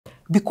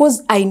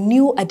because I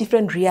knew a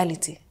different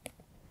reality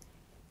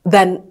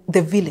than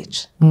the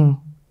village.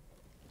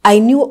 I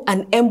knew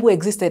an Embu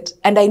existed,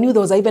 and I knew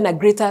there was even a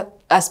greater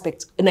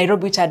aspect in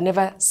Nairobi which I had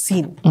never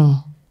seen.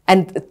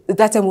 And at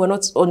that time we were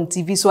not on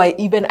TV, so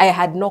I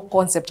had no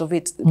concept of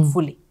it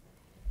fully.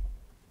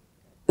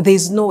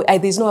 There's no I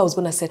was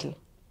going to settle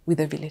with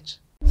the village.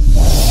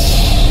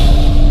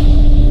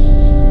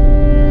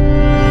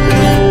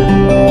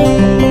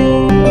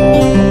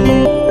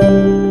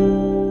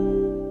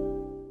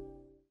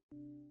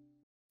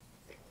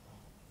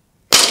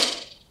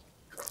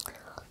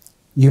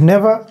 You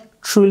never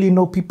truly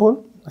know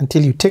people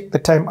until you take the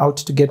time out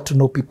to get to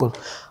know people.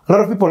 A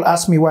lot of people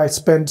ask me why I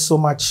spend so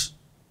much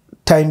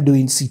time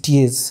doing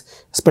CTAs,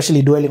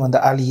 especially dwelling on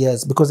the early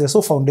years, because they're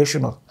so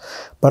foundational.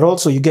 But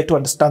also you get to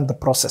understand the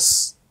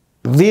process.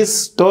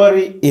 This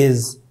story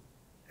is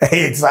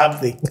it's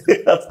something.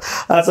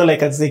 That's all I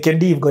can say.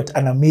 Kendi, you've got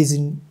an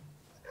amazing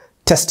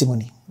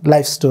testimony,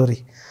 life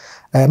story.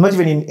 I'm not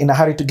even in a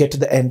hurry to get to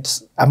the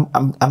end.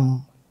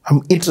 I'm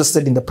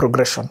interested in the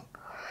progression.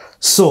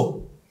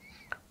 So,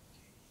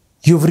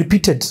 you've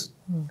repeated.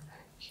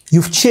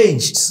 You've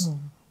changed.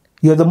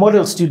 You're the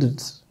model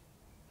student.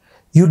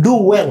 You do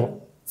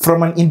well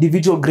from an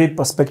individual grade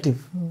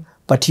perspective,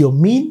 but your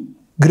mean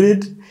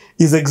grade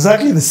is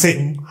exactly the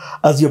same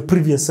as your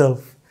previous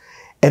self.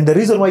 And the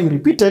reason why you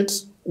repeated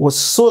was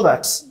so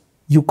that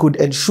you could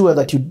ensure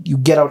that you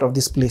get out of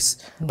this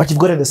place, but you've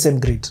gotten the same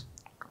grade.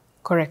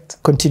 Correct.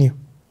 Continue.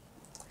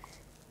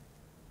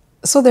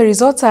 So the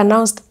results are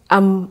announced.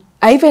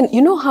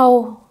 You know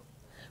how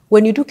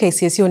when you do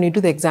KCSE, when you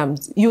do the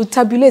exams, you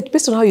tabulate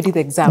based on how you did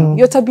the exam.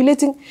 You're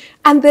tabulating,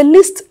 and the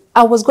list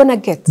I was going to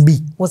get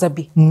was a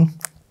B.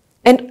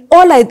 And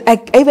all I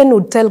even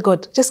would tell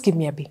God, just give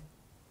me a B.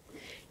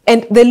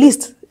 And the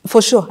list,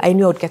 for sure, I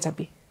knew I would get a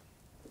B.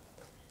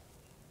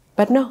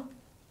 But no,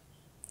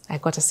 I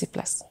got a C+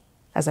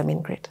 as a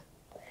main grade.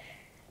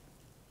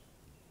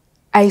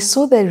 I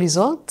saw the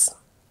results.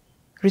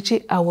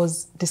 Richie, I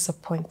was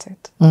disappointed.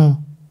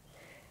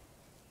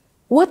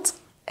 What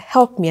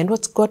helped me and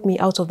what got me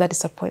out of that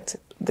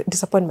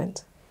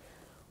disappointment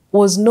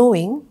was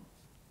knowing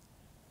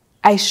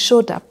I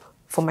showed up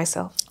for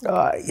myself.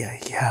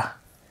 Yeah.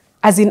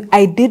 As in,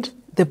 I did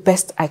the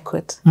best I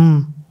could.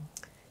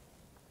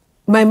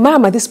 My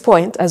mom at this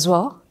point as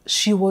well,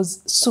 she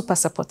was super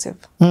supportive.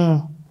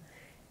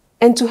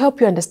 And to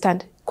help you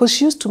understand, because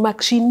she used to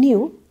mark, she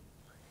knew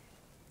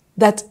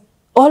that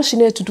all she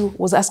needed to do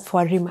was ask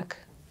for a remark.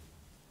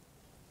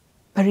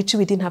 But Richie,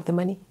 we didn't have the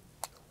money.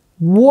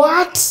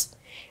 What?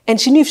 And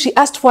she knew if she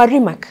asked for a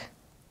remark,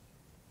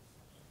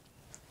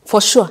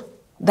 for sure,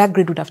 that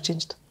grade would have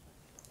changed.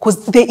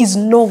 Because there is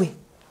no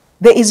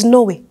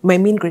way my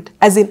mean grade,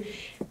 as in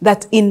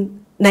that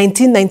in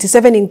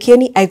 1997 in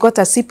Kenya, I got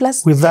a C+.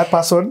 With that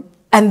person?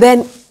 And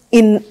then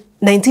in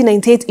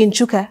 1998 in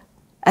Chuka,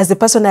 as the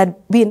person I'd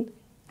been,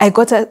 I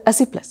got a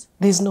C+.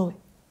 There's no way.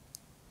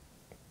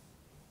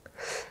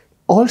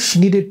 All she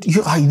needed,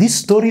 this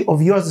story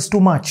of yours is too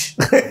much.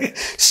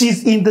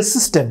 She's in the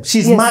system.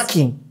 She's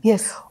marking.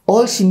 Yes.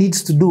 All she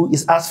needs to do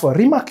is ask for a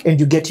remark and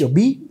you get your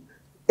B.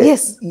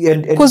 Yes.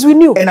 Because we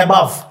knew. And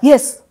above.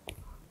 Yes.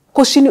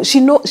 Because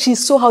she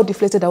saw how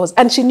deflated I was.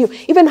 And she knew.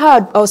 Even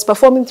how I was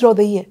performing throughout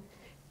the year.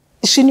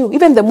 She knew.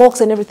 Even the mocks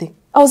and everything.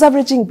 I was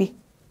averaging B.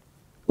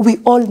 We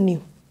all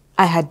knew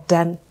I had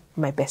done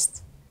my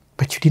best.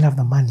 But you didn't have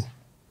the money.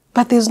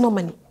 But there's no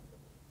money.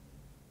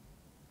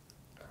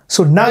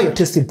 So now you're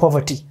testing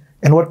poverty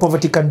and what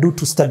poverty can do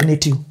to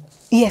stagnate you.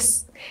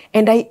 Yes.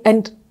 And I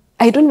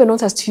don't even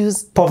want us to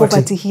use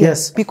poverty here.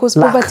 Yes. Because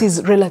poverty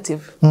is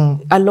relative.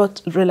 A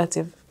lot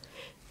relative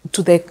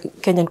to the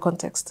Kenyan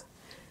context.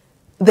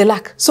 The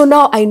lack. So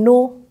now I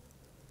know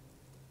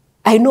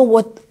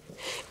what,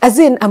 as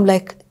in I'm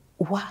like,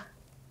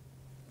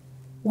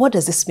 what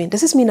does this mean?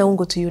 Does this mean I won't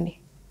go to uni?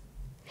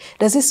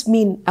 Does this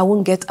mean I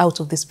won't get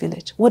out of this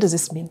village? What does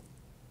this mean?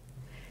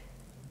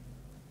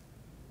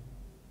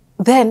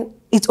 Then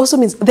it also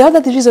means, the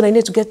other reason I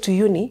need to get to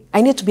uni,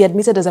 I need to be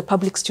admitted as a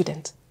public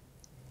student.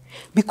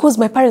 Because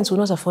my parents will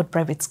not afford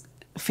private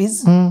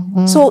fees.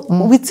 So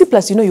with C+,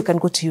 you can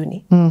go to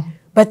uni.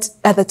 But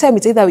at the time,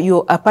 it's either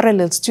you're a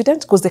parallel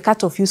student, because the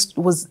cutoff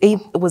was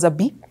a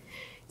B.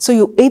 So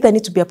you either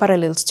need to be a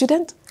parallel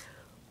student.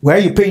 Where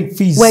are you paying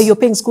fees? Where you're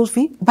paying school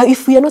fee. But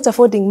if we are not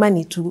affording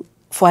money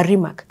for a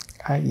remark,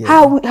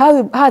 how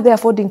are they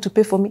affording to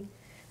pay for me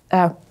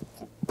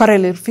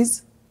parallel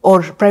fees?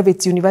 Or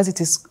private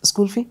university's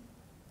school fee?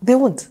 They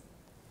won't.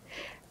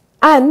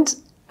 And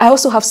I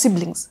also have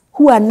siblings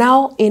who are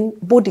now in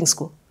boarding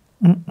school.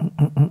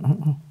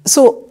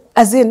 So,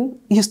 as in,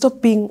 you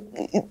stop being,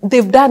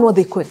 they've done what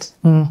they could.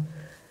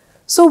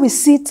 So we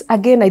sit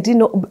again, I didn't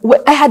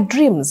know, I had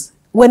dreams.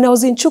 When I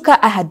was in Chuka,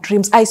 I had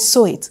dreams. I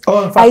saw it.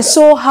 I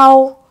saw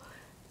how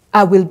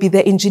I will be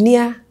the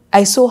engineer.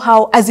 I saw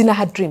how, as in I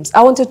had dreams.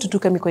 I wanted to do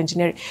chemical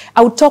engineering.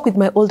 I would talk with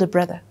my older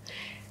brother.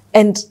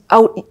 And I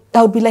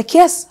would be like,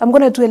 yes, I'm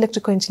going to do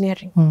electrical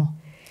engineering.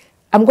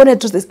 I'm going to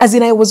do this. As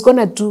in, I was going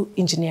to do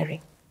engineering.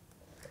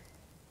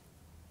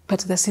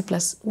 But with a C+,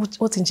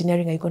 what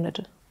engineering are you going to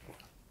do?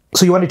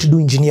 So you wanted to do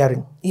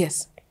engineering?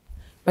 Yes.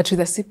 But with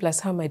a C+,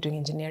 how am I doing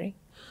engineering?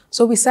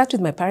 So we sat with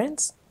my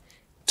parents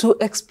to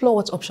explore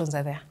what options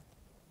are there.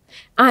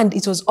 And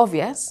it was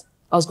obvious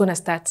I was going to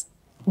start,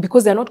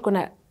 because they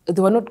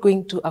were not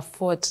going to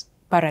afford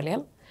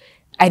parallel.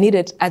 I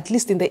needed, at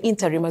least in the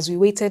interim, as we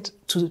waited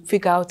to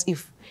figure out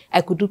if I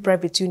could do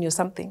private uni or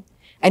something,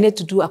 I needed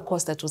to do a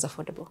course that was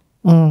affordable.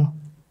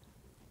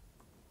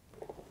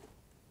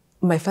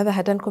 My father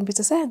had done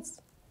computer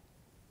science.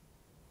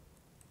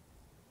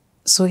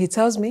 So he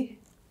tells me,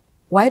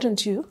 why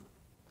don't you?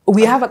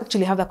 We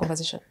actually have that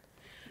conversation.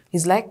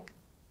 He's like,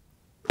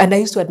 and I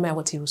used to admire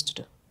what he used to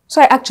do.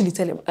 So I actually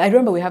tell him, I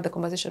remember we have the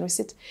conversation, we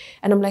sit,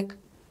 and I'm like,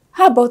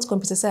 how about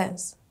computer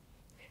science?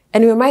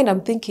 And in my mind,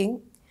 I'm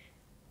thinking,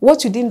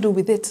 what you didn't do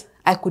with it,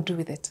 I could do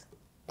with it.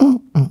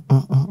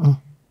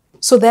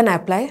 So then I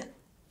apply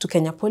to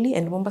Kenya Poly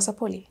and Mombasa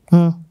Poly.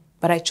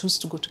 But I choose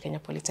to go to Kenya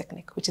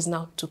Polytechnic, which is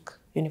now Tuk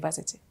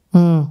University.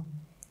 And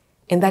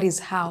that is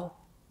how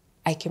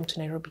I came to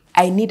Nairobi.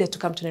 I needed to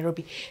come to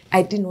Nairobi.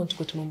 I didn't want to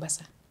go to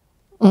Mombasa.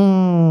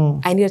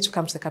 I needed to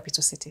come to the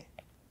capital city.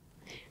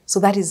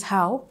 So that is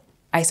how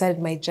I started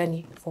my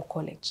journey for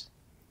college,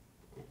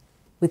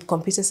 with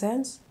computer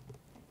science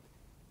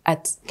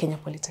at Kenya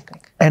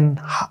Polytechnic. And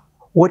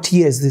what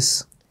year is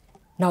this?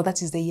 Now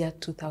that is the year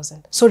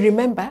 2000. So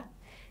remember,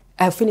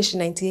 I finished in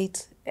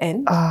 98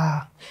 and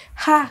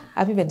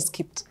I've even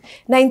skipped.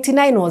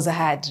 99 was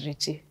hard,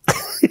 Richie.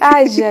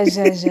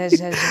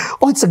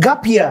 Oh, it's a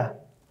gap year.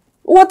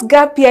 What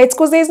gap year? It's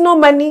because there's no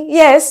money.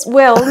 Yes,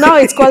 well, now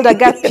it's called a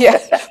gap year.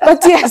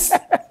 But yes,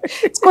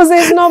 it's because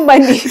there's no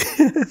money.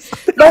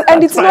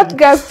 And it's not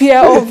gap year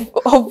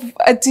of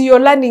you're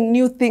learning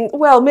new things.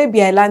 Well,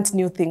 maybe I learned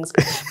new things.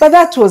 But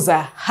that was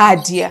a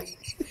hard year.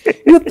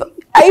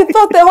 I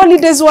thought the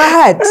holidays were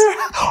hard.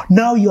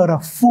 Now you're a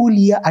full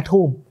year at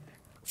home.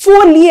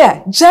 Full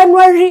year,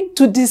 January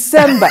to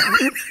December.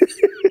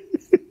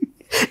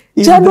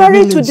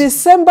 January to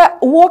December,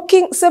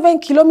 walking 7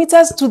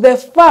 kilometers to the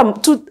farm.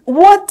 To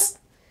what?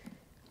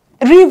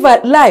 River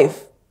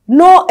life.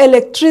 No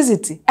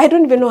electricity. I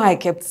don't even know how I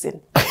kept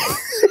sane.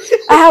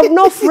 I have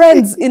no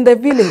friends in the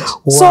village.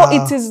 Wow. So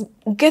it is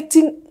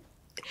getting...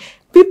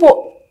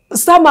 People,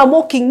 some are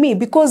mocking me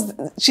because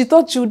she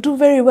thought she would do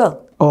very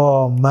well.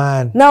 Oh,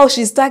 man. Now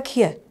she's stuck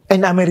here.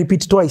 And I may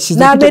repeat twice. She's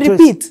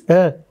repeat.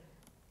 Yeah.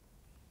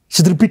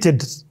 She's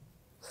repeated.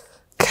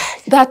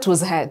 That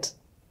was hard.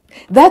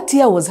 That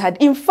year was hard.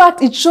 In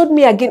fact, it showed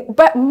me again.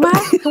 But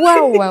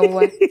wow.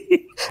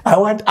 I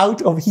want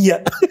out of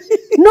here.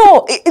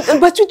 No,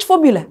 but which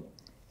formula?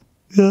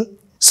 Yeah.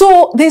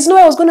 So there's no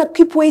way I was going to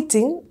keep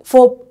waiting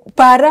for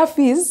para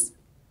fees.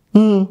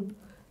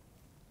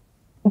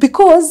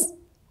 Because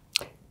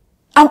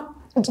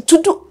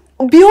to do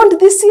beyond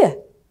this year,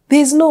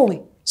 there's no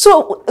way.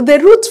 So the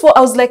route I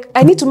was like,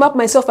 I need to map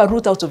myself a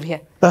route out of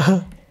here.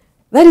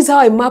 That is how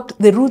I mapped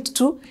the route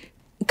to,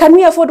 can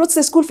we afford, what's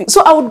the school fee?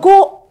 So I would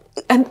go,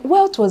 and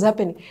what was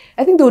happening?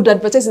 I think they would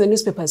advertise in the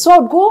newspapers. So I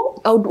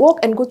would walk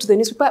and go to the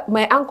newspaper.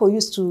 My uncle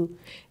used to,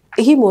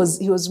 he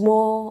was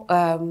more,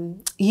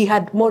 he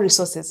had more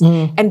resources,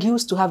 and he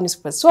used to have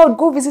newspapers. So I would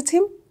go visit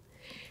him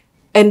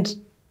and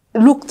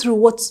look through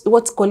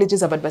what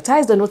colleges have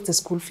advertised and what's the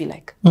school fee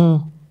like.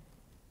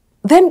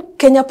 Then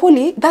Kenya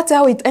Poly, that's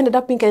how it ended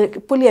up being Kenya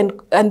Poly.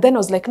 And then I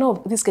was like,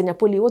 no, this Kenya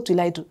Poly, what will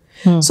I do?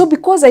 So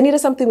because I needed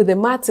something with the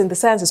maths and the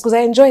sciences, because I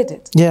enjoyed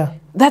it. Yeah.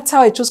 That's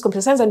how I chose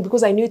computer science, and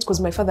because I knew it because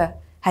my father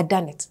had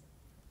done it.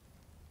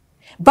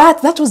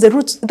 But that was the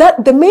route.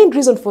 The main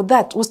reason for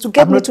that was to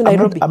get me to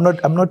Nairobi. I'm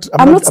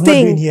not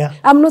staying here.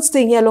 I'm not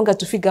staying here longer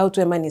to figure out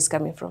where money is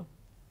coming from.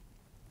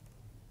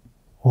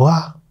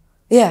 Wow.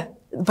 Yeah,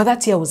 but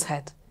that year was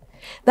hard.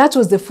 That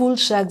was the full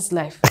shag's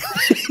life.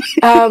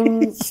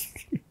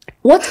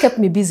 What kept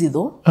me busy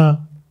though,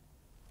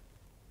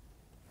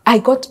 I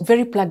got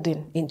very plugged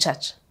in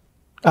church.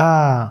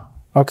 Ah,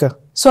 okay.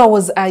 So I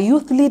was a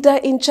youth leader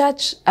in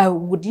church. I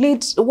would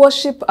lead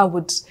worship. I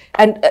would,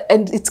 and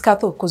it's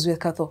Catholic because we're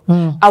Catholic.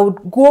 I would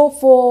go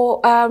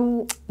for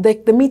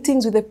the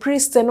meetings with the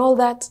priests and all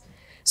that.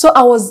 So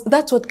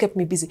that's what kept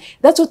me busy.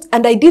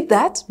 And I did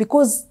that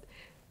because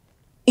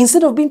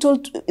instead of being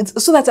told,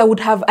 so that I would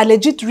have a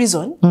legit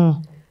reason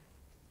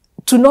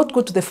to not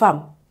go to the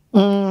farm.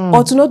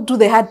 Or to not do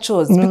the hard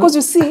chores. Because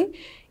you see,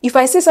 if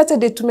I say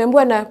Saturday to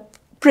Membuana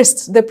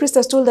priest, the priest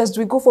has told us, do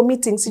we go for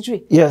meetings?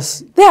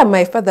 Yes. There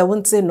my father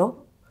won't say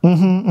no.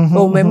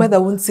 Or my mother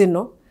won't say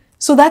no.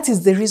 So that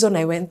is the reason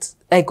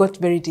I got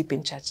very deep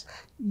in church.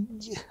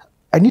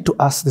 I need to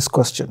ask this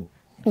question.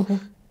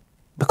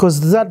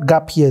 Because that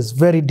gap year is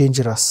very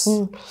dangerous.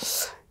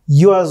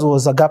 Yours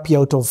was a gap year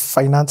out of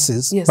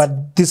finances. Yes.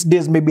 But these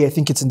days, maybe I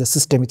think it's in the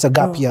system. It's a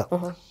gap year.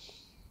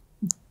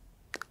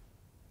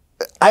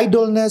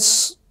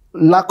 Idleness,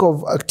 lack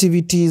of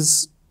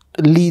activities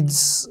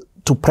leads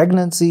to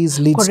pregnancies,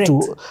 leads Correct.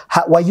 To...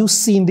 Were you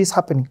seeing this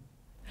happening?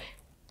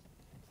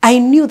 I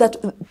knew that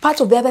part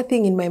of the other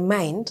thing in my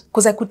mind,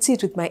 because I could see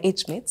it with my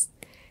age mates,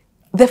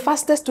 the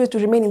fastest way to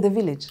remain in the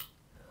village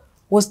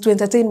was to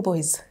entertain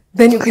boys.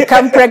 then you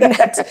become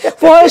pregnant.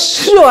 For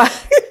sure.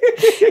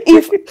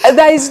 If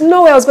there is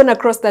no way I was going to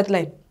cross that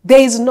line. There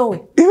is no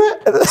way.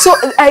 So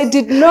I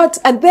did not.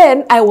 And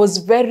then I was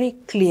very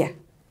clear.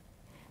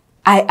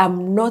 I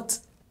am not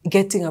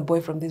getting a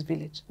boy from this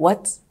village.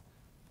 What?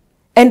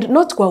 And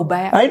not kwa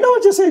ubaya. I know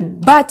what you're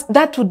saying. But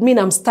that would mean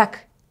I'm stuck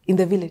in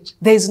the village.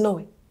 There is no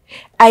way.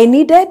 I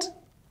needed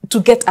to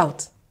get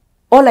out.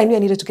 All I knew I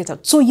needed to get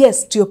out. So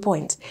yes, to your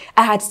point,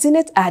 I had seen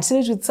it. I had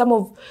seen it with some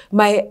of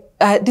my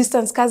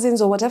distant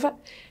cousins or whatever.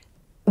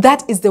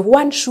 That is the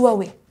one sure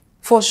way,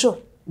 for sure.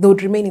 They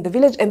would remain in the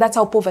village, and that's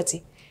how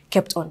poverty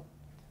kept on.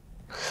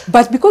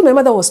 But because my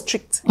mother was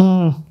strict,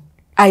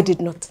 I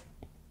did not.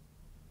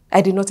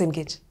 I did not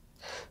engage.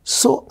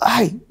 So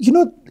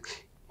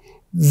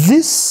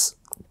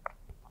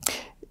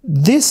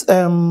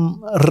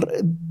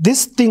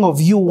this thing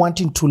of you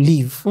wanting to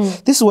leave,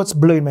 this is what's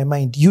blowing my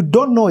mind. You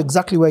don't know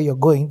exactly where you're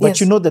going,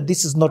 but you know that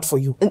this is not for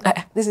you.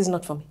 This is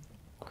not for me.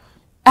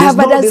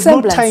 There's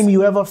no time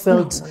you ever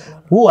felt,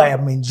 oh, I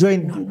am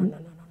enjoying.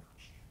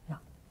 No.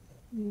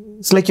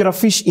 It's like you're a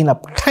fish in a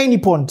tiny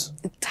pond.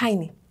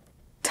 Tiny.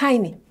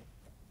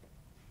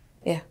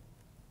 Yeah.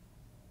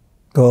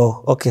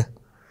 Oh, okay.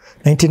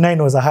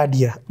 99 was a hard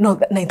year. No,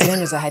 99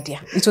 was a hard year.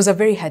 It was a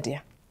very hard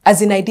year.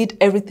 As in, I did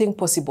everything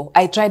possible.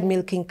 I tried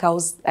milking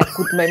cows.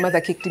 My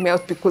mother kicked me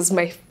out because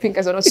my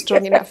fingers were not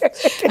strong enough.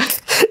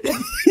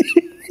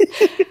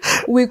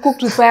 We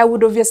cooked with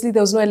firewood. Obviously,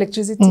 there was no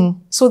electricity.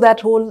 So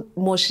that whole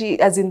moshi,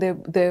 as in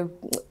the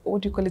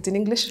what do you call it in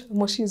English?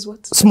 Moshi is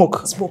what?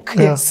 Smoke. Smoke,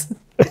 yeah. Yes.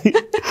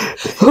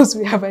 Because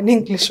we have an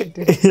English word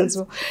as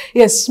well.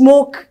 Yes,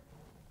 smoke.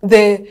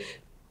 The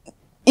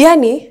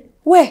yani,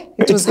 where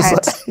it was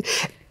hard.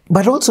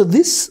 But also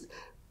this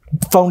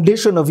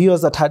foundation of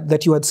yours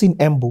that you had seen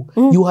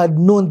Embu, you had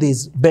known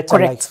this better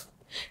life.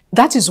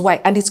 That is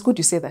why, and it's good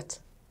you say that.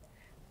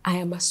 I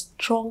am a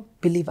strong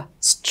believer.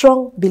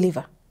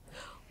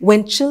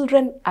 When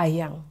children are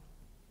young,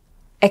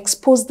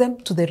 expose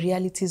them to the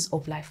realities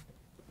of life,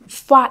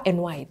 far and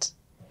wide.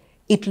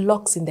 It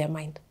locks in their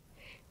mind.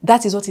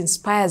 That is what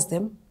inspires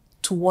them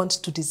to want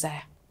to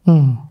desire.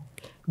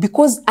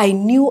 Because I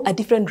knew a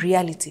different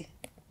reality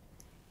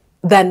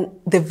than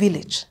the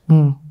village.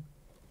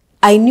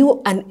 I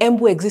knew an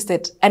Embu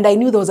existed, and I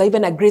knew there was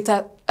even a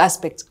greater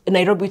aspect in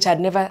Nairobi which I had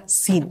never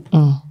seen.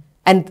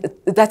 And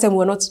at that time we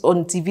were not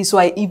on TV, so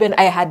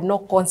I had no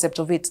concept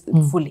of it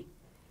fully.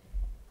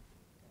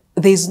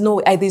 There's no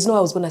way I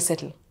was going to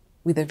settle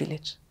with the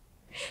village.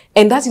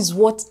 And that is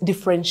what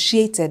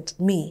differentiated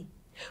me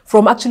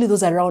from actually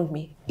those around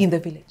me in the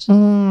village.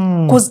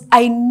 Because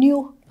I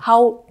knew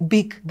how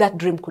big that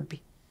dream could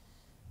be.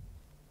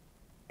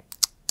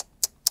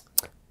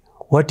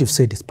 What you've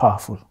said is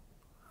powerful.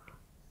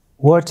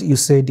 What you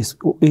said is,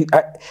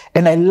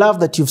 and I love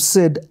that you've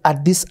said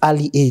at this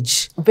early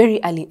age. Very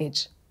early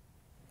age.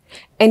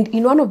 And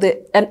in one of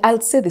the, and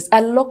I'll say this,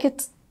 I'll lock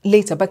it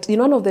later, but in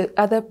one of the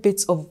other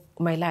bits of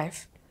my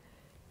life,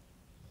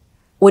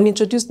 when you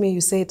introduced me, you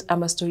said,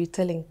 I'm a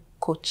storytelling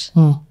coach.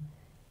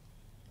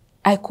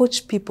 I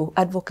coach people,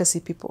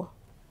 advocacy people,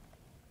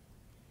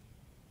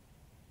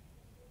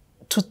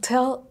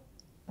 to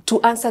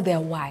answer their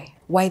why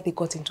they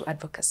got into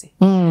advocacy.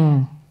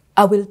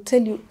 I will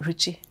tell you,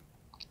 Richie,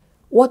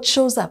 what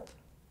shows up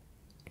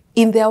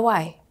in their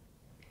why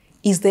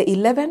is the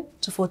 11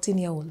 to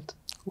 14-year-old.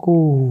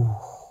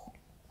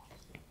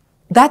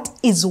 That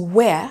is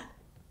where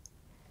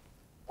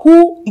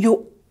who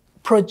you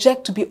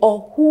project to be or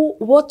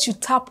what you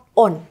tap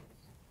on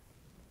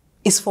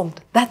is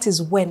formed. That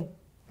is when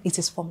it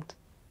is formed.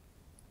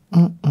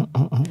 Some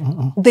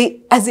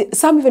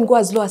even go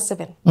as low as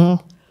 7.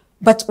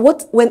 But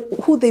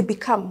who they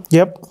become,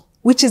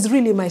 which is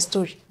really my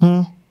story,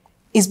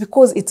 is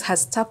because it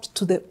has tapped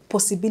to the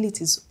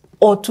possibilities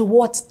or to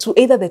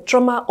either the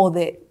trauma or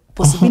the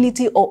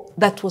possibility or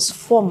that was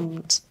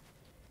formed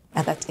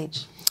at that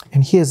age.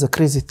 And here's a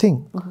crazy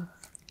thing.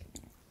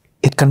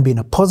 It can be in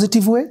a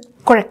positive way.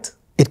 Correct.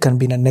 It can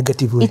be in a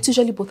negative way. It's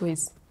usually both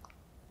ways.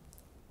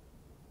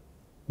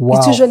 Wow.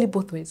 It's usually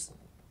both ways.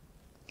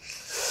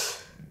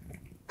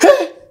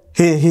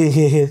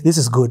 Hey. This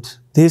is good.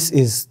 This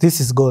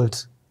is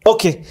gold.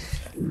 Okay.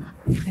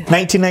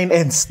 99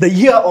 ends. The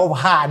year of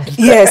hard.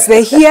 Yes,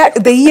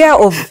 the year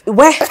of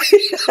where?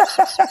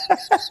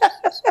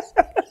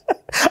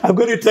 I'm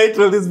going to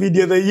title this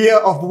video The Year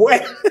of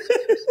Where.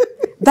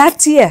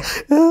 That year.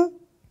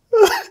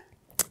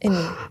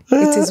 Anyway,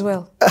 it is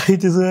well.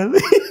 It is well.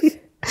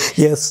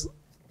 Yes.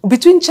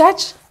 Between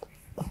church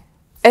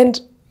and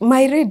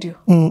my radio,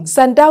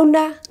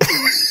 sundowner,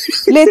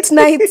 late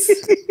nights,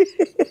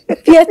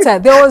 theater.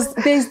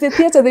 There's the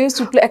theater they used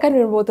to play. I can't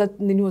remember what that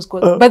name was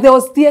called, but there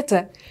was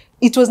theater.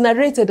 It was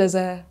narrated as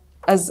a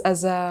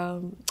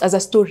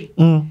story.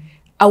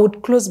 I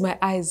would close my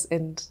eyes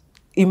and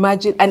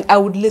imagine, and I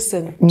would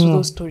listen to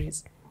those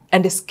stories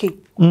and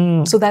escape.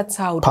 So that's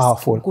how I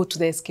would go to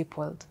the escape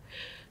world.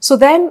 So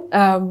then,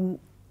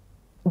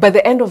 by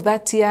the end of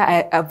that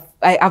year,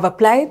 I've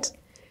applied.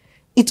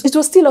 It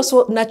was still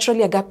also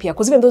naturally a gap year,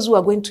 because even those who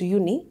are going to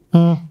uni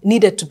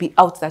needed to be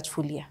out that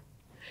full year.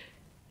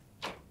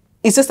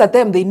 It's just that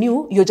them, they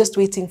knew you're just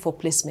waiting for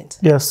placement.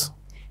 Yes.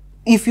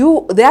 If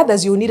the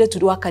others, you needed to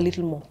work a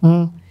little more.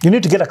 You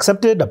need to get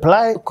accepted,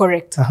 apply.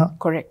 Correct,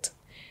 correct.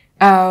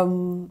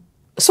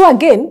 So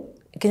again,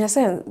 can I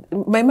say,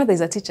 my mother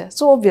is a teacher.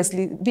 So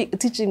obviously,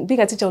 being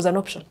a teacher was an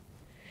option.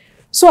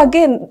 So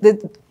again,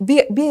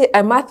 be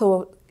a math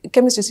or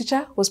chemistry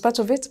teacher was part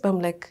of it. But I'm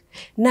like,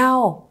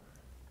 now,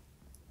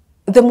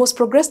 the most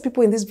progressed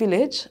people in this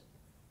village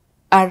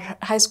are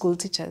high school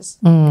teachers.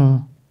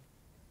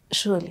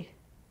 Surely.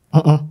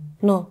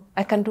 No,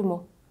 I can do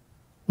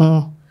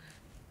more.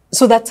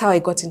 So that's how I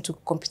got into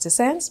computer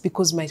science,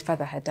 because my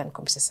father had done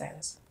computer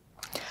science.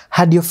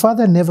 Had your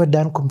father never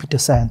done computer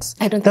science?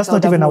 I don't think that's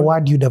not even a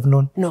word you'd have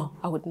known. No,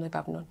 I would never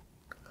have known.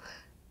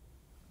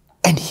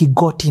 And he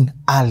got in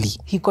early.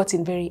 He got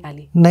in very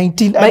early.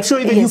 I'm sure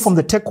even you from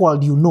the tech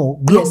world, you know,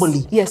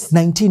 globally. Yes.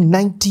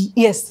 1990.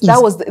 Yes,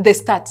 that was the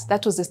start.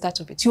 That was the start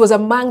of it. He was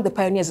among the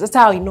pioneers. That's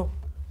how I know.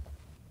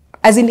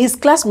 As in his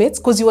classmates,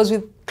 because he was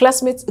with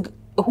classmates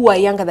who are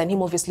younger than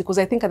him, obviously, because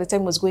I think at the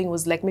time was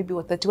like maybe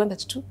 31,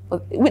 32,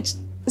 which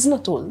is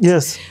not old.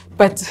 Yes.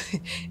 But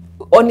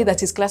only that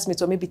his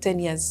classmates were maybe 10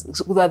 years.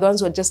 So the other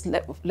ones were just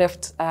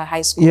left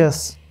high school.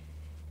 Yes.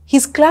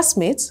 His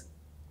classmates,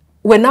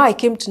 when now I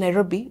came to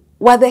Nairobi,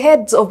 were the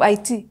heads of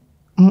IT.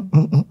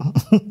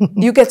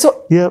 You get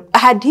so. Yep.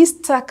 Had he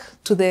stuck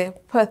to the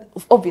path,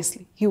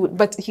 obviously he would,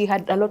 but he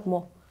had a lot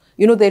more.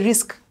 You know, the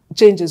risk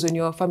changes when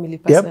you're a family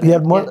person. Yep, he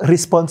had more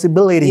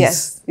responsibilities.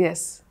 Yes,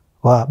 yes.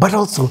 Wow, but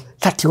also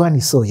 31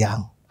 is so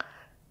young.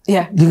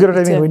 Yeah. You get what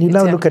I mean? When you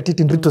now look at it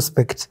in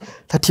retrospect,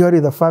 31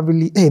 with a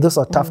family, hey, those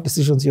are tough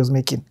decisions he was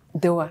making.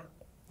 They were.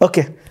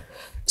 Okay.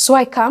 So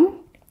I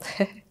come.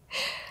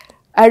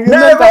 I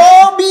remember,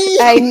 Nairobi!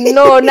 I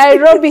know,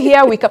 Nairobi,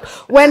 here we come.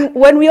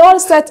 When we all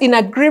sat in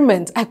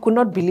agreement, I could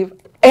not believe.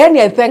 And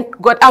I thank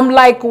God. I'm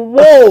like,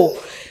 whoa.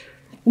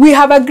 We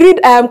have agreed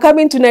I am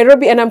coming to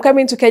Nairobi and I'm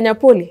coming to Kenya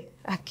Poly.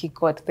 Okay,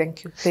 God,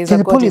 thank you.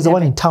 Kenya Poly is the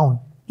one in town.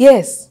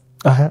 Yes.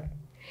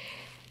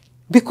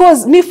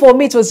 Because for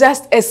me, it was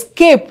just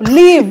escape,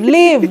 leave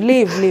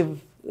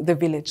the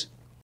village.